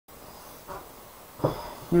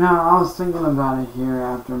You know, I was thinking about it here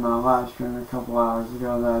after my live stream a couple hours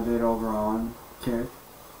ago that I did over on Kick.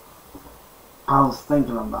 I was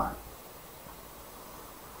thinking about it.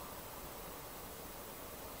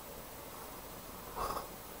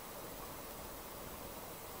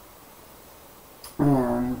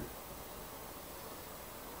 And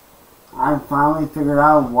I finally figured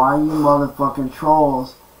out why you motherfucking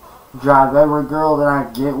trolls drive every girl that I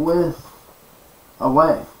get with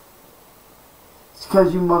away. It's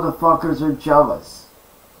because you motherfuckers are jealous.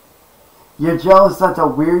 You're jealous that the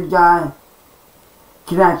weird guy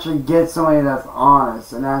can actually get somebody that's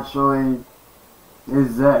honest and actually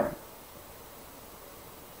is there.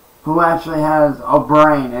 Who actually has a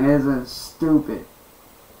brain and isn't stupid.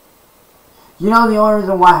 You know the only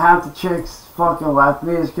reason why half the chicks fucking left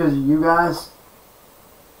me is because of you guys?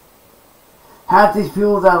 Half these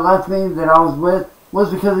people that left me that I was with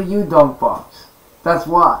was because of you dumb fucks. That's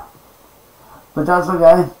why. But that's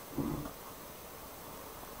okay.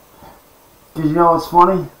 Because you know what's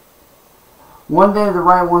funny? One day the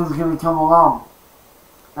right one's going to come along.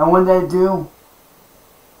 And when they do,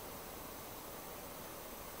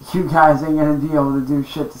 you guys ain't going to be able to do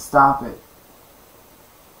shit to stop it.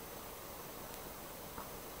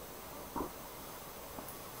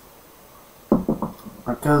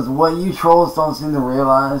 Because what you trolls don't seem to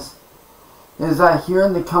realize is that here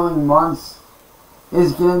in the coming months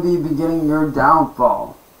is going to be beginning your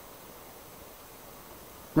downfall.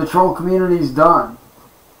 The troll community's done.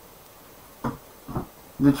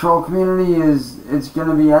 The troll community it's going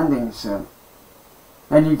to be ending soon.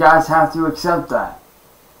 And you guys have to accept that.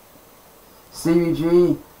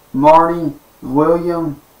 CBG, Marty,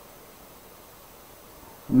 William,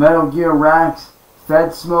 Metal Gear Rax,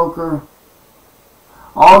 Fed Smoker,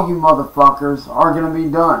 all you motherfuckers are going to be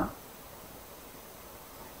done.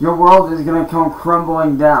 Your world is going to come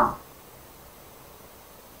crumbling down.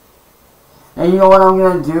 And you know what I'm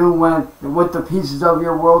going to do with the pieces of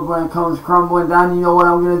your world when it comes crumbling down? You know what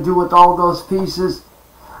I'm going to do with all those pieces?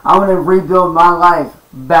 I'm going to rebuild my life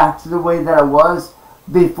back to the way that it was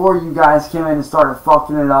before you guys came in and started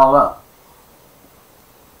fucking it all up.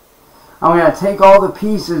 I'm going to take all the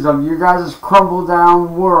pieces of your guys' crumbled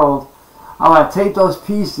down world. I'm going to take those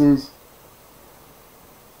pieces,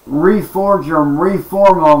 reforge them,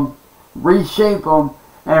 reform them, reshape them,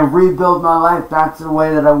 and rebuild my life back to the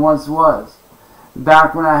way that I once was.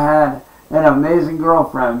 Back when I had an amazing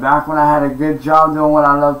girlfriend. Back when I had a good job doing what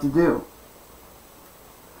I love to do.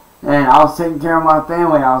 And I was taking care of my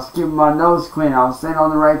family. I was keeping my nose clean. I was staying on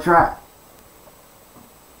the right track.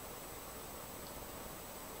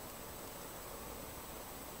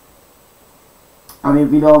 I mean,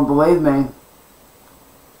 if you don't believe me,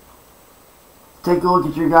 take a look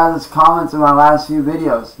at your guys' comments in my last few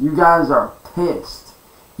videos. You guys are pissed.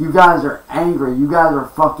 You guys are angry. You guys are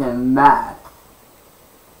fucking mad.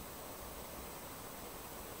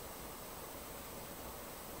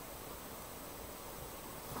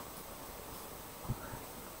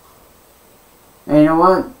 And you know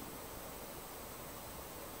what?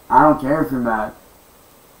 I don't care if you're mad.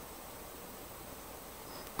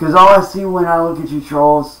 Because all I see when I look at you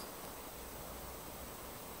trolls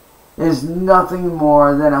is nothing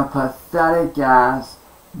more than a pathetic ass,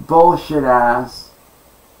 bullshit ass,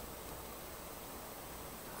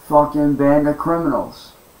 fucking band of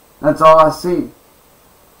criminals. That's all I see.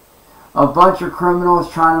 A bunch of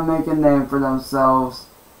criminals trying to make a name for themselves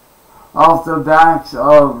off the backs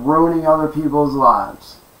of ruining other people's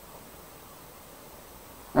lives.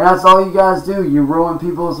 And that's all you guys do. You ruin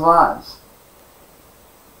people's lives.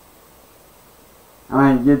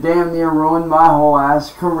 I mean, you damn near ruined my whole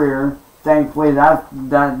ass career. Thankfully, that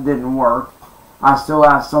didn't work. I still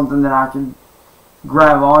have something that I can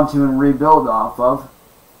grab onto and rebuild off of.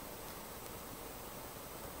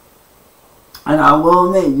 And I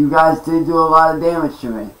will admit, you guys did do a lot of damage to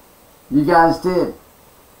me. You guys did.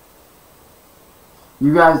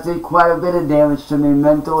 You guys did quite a bit of damage to me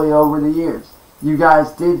mentally over the years. You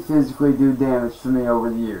guys did physically do damage to me over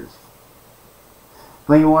the years.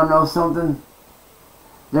 But you want to know something?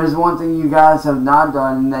 There's one thing you guys have not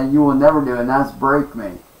done and that you will never do, and that's break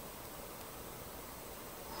me.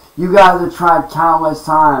 You guys have tried countless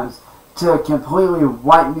times to completely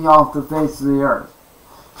wipe me off the face of the earth.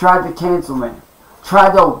 Tried to cancel me.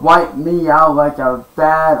 Tried to wipe me out like a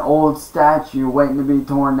bad old statue waiting to be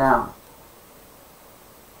torn down.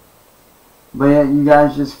 But yet you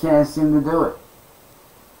guys just can't seem to do it.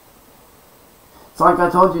 It's like I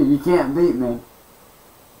told you, you can't beat me.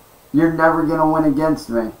 You're never going to win against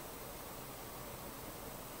me.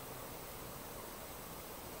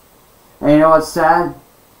 And you know what's sad?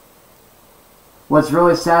 What's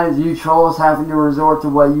really sad is you trolls having to resort to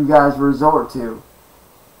what you guys resort to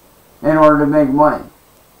in order to make money.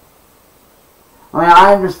 I mean,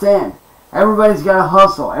 I understand. Everybody's got to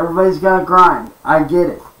hustle. Everybody's got to grind. I get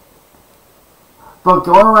it. But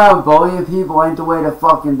going around bullying people ain't the way to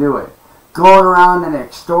fucking do it. Going around and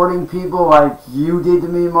extorting people like you did to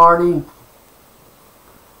me, Marty.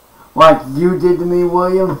 Like you did to me,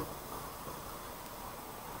 William.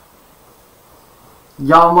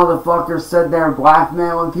 Y'all motherfuckers sit there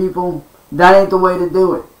blackmailing people. That ain't the way to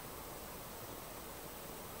do it.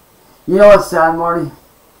 You know what's sad, Marty?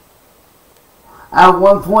 At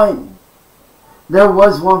one point, there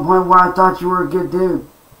was one point where I thought you were a good dude.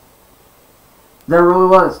 There really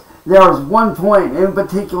was. There was one point in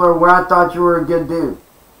particular where I thought you were a good dude.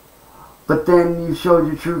 But then you showed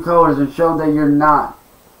your true colors and showed that you're not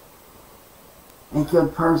a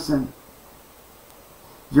good person.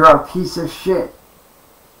 You're a piece of shit.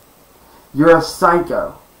 You're a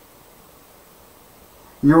psycho.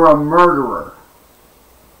 You're a murderer.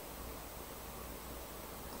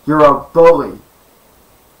 You're a bully.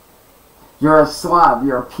 You're a slob.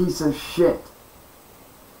 You're a piece of shit.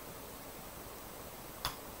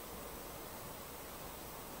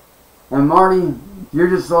 And Marty, you're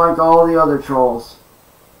just like all the other trolls.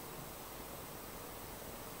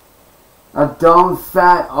 A dumb,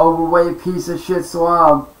 fat, overweight piece of shit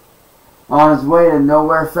slob on his way to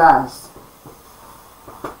nowhere fast.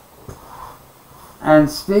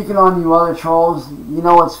 And speaking on you other trolls, you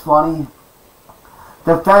know what's funny?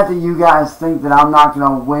 The fact that you guys think that I'm not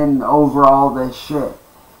going to win over all this shit.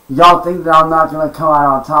 Y'all think that I'm not going to come out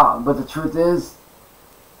on top. But the truth is,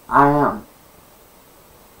 I am.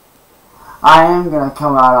 I am going to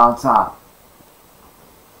come out on top.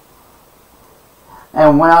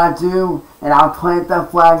 And when I do, and I plant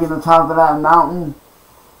that flag in the top of that mountain,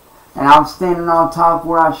 and I'm standing on top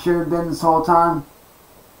where I should have been this whole time,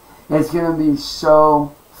 it's going to be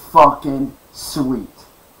so fucking sweet.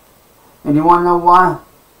 And you want to know why?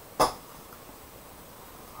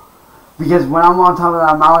 Because when I'm on top of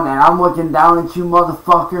that mountain and I'm looking down at you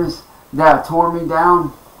motherfuckers that tore me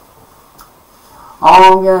down,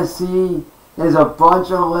 all I'm going to see is a bunch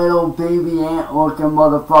of little baby ant looking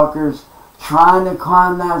motherfuckers trying to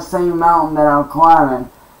climb that same mountain that I'm climbing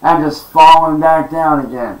and just falling back down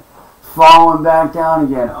again. Falling back down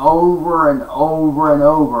again over and over and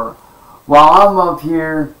over. While I'm up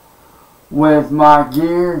here with my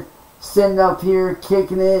gear, sitting up here,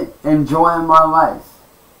 kicking it, enjoying my life.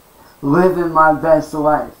 Living my best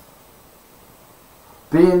life.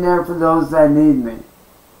 Being there for those that need me.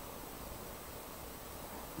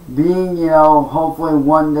 Being, hopefully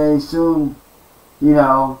one day soon,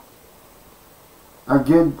 a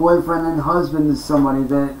good boyfriend and husband to somebody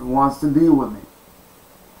that wants to be with me.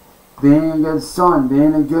 Being a good son,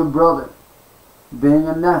 being a good brother. Being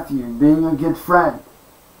a nephew, being a good friend.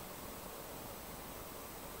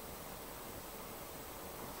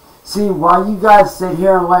 See, while you guys sit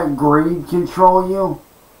here and let greed control you,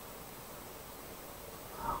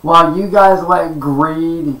 while you guys let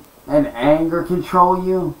greed and anger control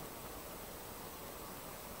you,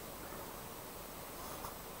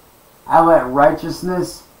 I let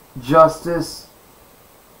righteousness, justice,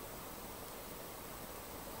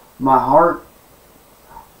 my heart,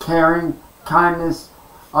 caring, kindness,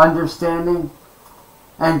 understanding,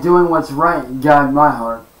 and doing what's right guide my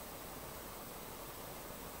heart.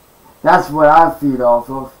 That's what I feed off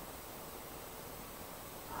of.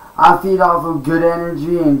 I feed off of good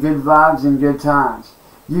energy and good vibes and good times.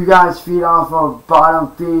 You guys feed off of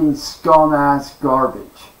bottom-feeding scum-ass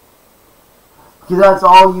garbage. Because that's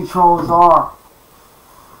all you trolls are.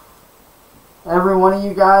 Every one of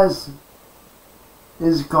you guys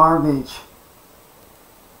is garbage.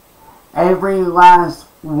 Every last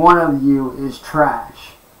one of you is trash.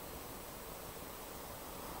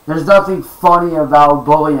 There's nothing funny about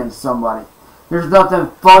bullying somebody. There's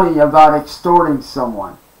nothing funny about extorting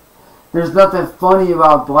someone. There's nothing funny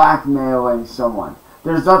about blackmailing someone.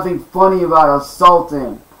 There's nothing funny about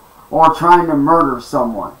assaulting or trying to murder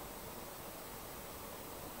someone.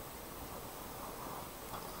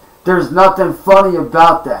 There's nothing funny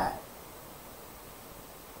about that.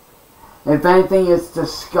 If anything, it's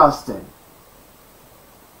disgusting.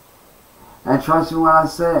 And trust me when I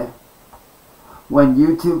say, when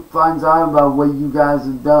YouTube finds out about what you guys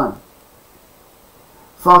have done,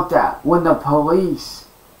 fuck that. When the police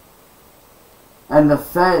and the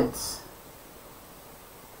feds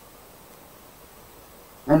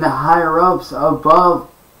and the higher-ups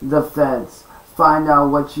above the feds find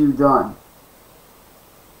out what you've done,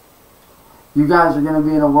 you guys are going to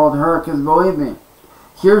be in a world of hurt, because believe me,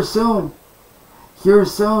 here soon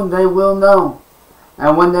they will know.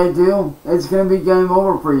 And when they do, it's going to be game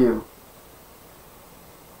over for you.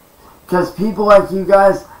 Because people like you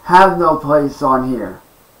guys have no place on here.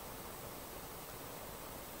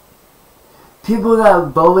 People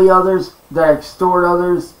that bully others, that extort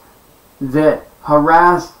others, that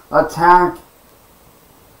harass, attack,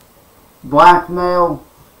 blackmail,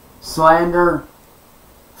 slander,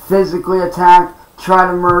 physically attack, try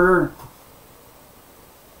to murder,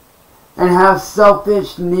 and have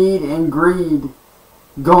selfish need and greed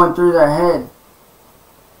going through their head.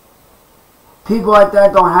 People like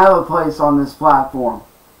that don't have a place on this platform.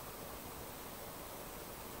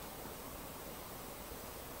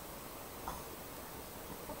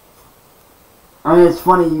 I mean, it's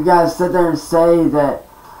funny, you guys sit there and say that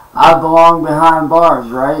I belong behind bars,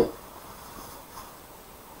 right?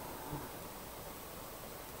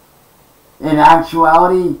 In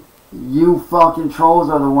actuality, you fucking trolls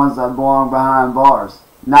are the ones that belong behind bars,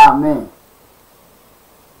 not me.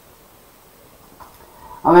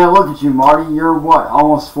 I mean, look at you, Marty. You're what,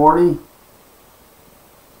 almost 40?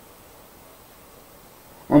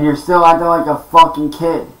 And you're still acting like a fucking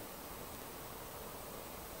kid.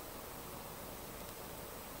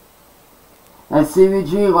 And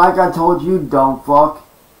CVG, like I told you, dumb fuck,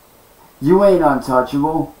 you ain't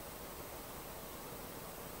untouchable.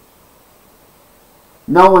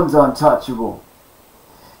 No one's untouchable.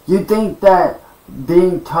 You think that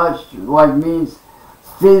being touched like means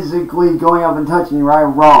physically going up and touching you, right?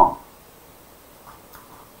 Wrong.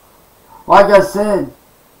 Like I said,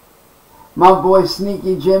 my boy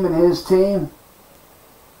Sneaky Jim and his team,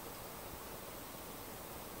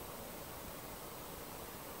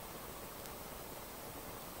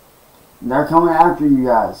 they're coming after you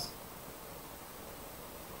guys.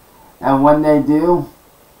 And when they do,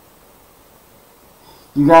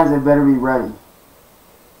 you guys had better be ready.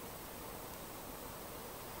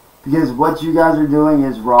 Because what you guys are doing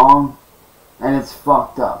is wrong. And it's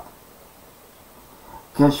fucked up.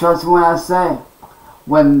 Because trust me when I say,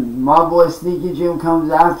 when my boy Sneaky Jim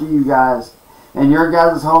comes after you guys, and your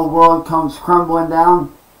guys' whole world comes crumbling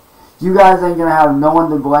down, you guys ain't gonna have no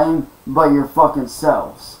one to blame but your fucking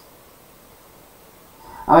selves.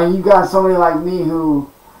 I mean, you got somebody like me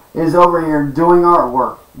who is over here doing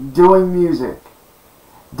artwork, doing music,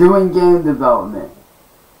 doing game development,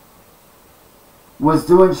 was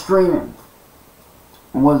doing streaming,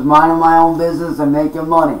 was minding my own business and making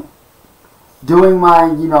money, doing my,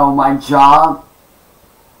 my job,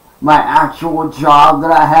 my actual job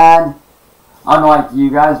that I had, unlike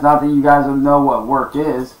you guys. Not that you guys don't know what work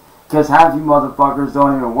is, because half you motherfuckers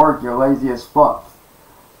don't even work, you're lazy as fuck.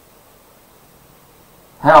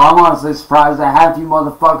 Hell, I'm honestly surprised that half you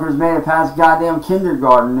motherfuckers made it past goddamn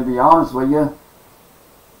kindergarten, to be honest with you.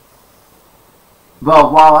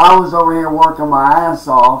 But while I was over here working my ass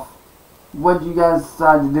off, what did you guys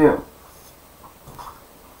decide to do?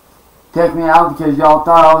 Take me out because y'all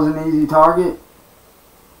thought I was an easy target?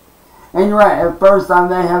 And you're right, at first I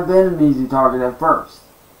may have been an easy target at first.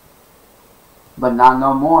 But not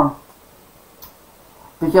no more.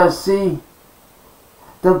 Because see,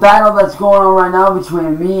 the battle that's going on right now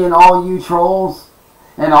between me and all you trolls,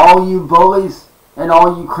 and all you bullies, and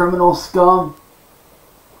all you criminal scum,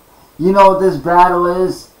 you know what this battle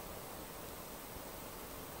is?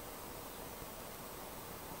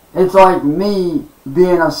 It's like me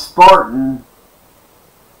being a Spartan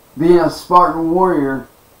warrior,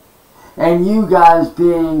 and you guys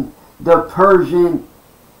being the Persian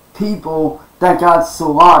people that got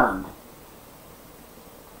slaughtered.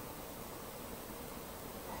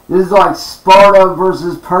 This is like Sparta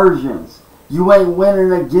versus Persians. You ain't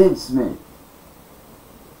winning against me.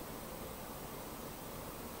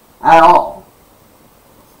 At all.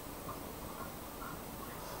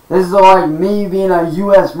 This is like me being a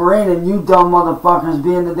U.S. Marine and you dumb motherfuckers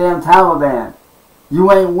being the damn Taliban.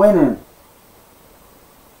 You ain't winning.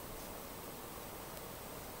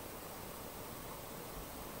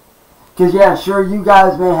 Because yeah, sure, you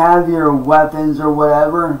guys may have your weapons or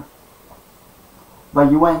whatever,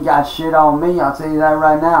 but you ain't got shit on me, I'll tell you that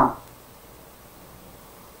right now.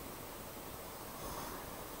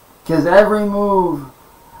 Because every move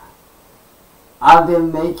I've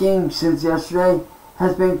been making since yesterday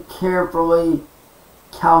has been carefully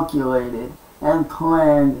calculated and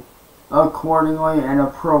planned accordingly and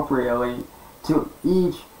appropriately to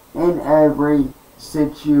each and every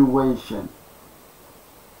situation.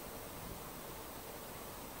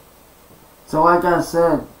 So like I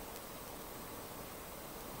said,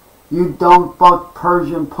 you dumb fuck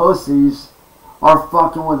Persian pussies are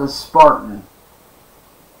fucking with a Spartan.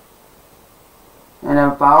 And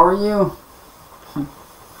if I were you,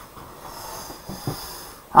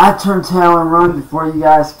 I turn tail and run before you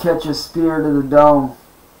guys catch a spear to the dome.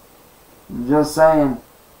 I'm just saying.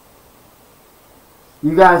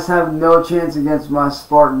 You guys have no chance against my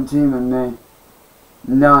Spartan team and me.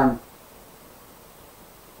 None.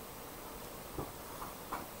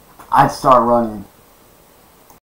 I'd start running.